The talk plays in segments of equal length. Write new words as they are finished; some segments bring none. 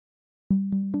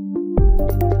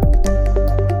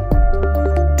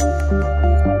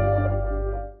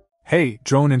Hey,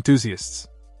 drone enthusiasts!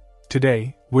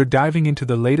 Today, we're diving into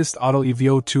the latest Autel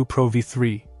EVO 2 Pro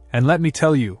V3, and let me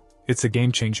tell you, it's a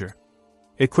game changer.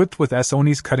 Equipped with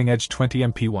Sony's cutting-edge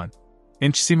 20MP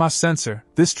 1-inch CMOS sensor,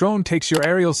 this drone takes your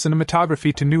aerial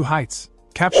cinematography to new heights,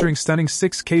 capturing stunning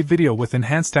 6K video with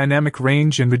enhanced dynamic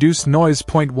range and reduced noise.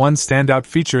 One standout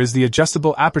feature is the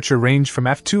adjustable aperture range from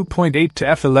f2.8 to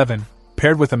f11,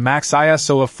 paired with a max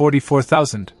ISO of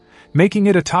 44,000. Making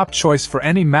it a top choice for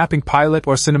any mapping pilot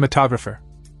or cinematographer.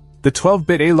 The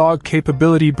 12-bit A-log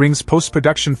capability brings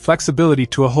post-production flexibility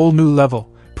to a whole new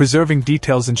level, preserving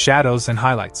details in shadows and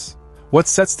highlights. What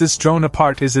sets this drone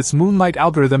apart is its Moonlight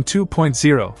Algorithm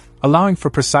 2.0, allowing for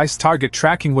precise target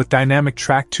tracking with Dynamic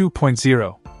Track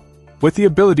 2.0. With the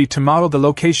ability to model the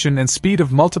location and speed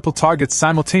of multiple targets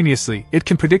simultaneously, it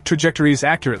can predict trajectories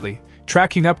accurately,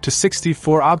 tracking up to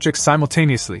 64 objects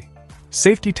simultaneously.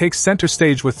 Safety takes center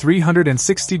stage with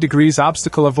 360 degrees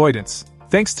obstacle avoidance,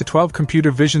 thanks to 12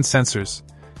 computer vision sensors,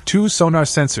 2 sonar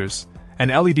sensors, and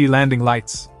LED landing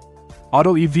lights.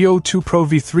 Autel EVO 2 Pro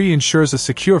V3 ensures a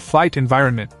secure flight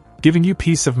environment, giving you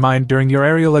peace of mind during your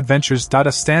aerial adventures. A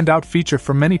standout feature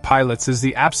for many pilots is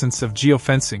the absence of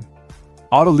geofencing.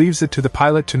 Autel leaves it to the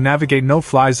pilot to navigate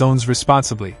no-fly zones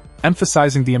responsibly,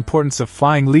 emphasizing the importance of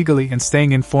flying legally and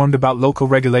staying informed about local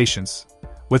regulations.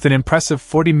 With an impressive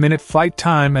 40-minute flight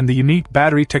time and the unique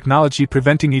battery technology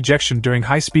preventing ejection during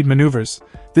high-speed maneuvers,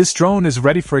 this drone is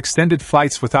ready for extended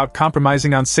flights without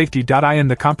compromising on safety. In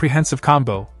the comprehensive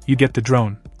combo, you get the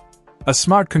drone, a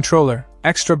smart controller,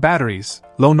 extra batteries,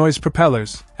 low-noise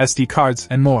propellers, SD cards,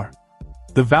 and more.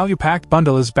 The value-packed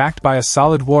bundle is backed by a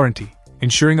solid warranty,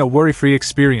 ensuring a worry-free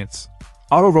experience.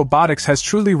 Autel Robotics has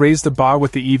truly raised the bar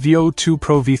with the EVO 2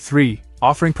 Pro V3,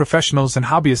 offering professionals and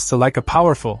hobbyists alike a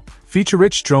powerful,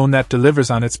 feature-rich drone that delivers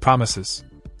on its promises.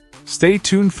 Stay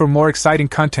tuned for more exciting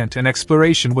content and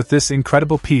exploration with this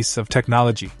incredible piece of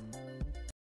technology.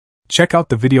 Check out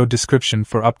the video description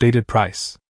for updated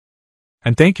price.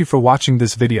 And thank you for watching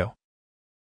this video.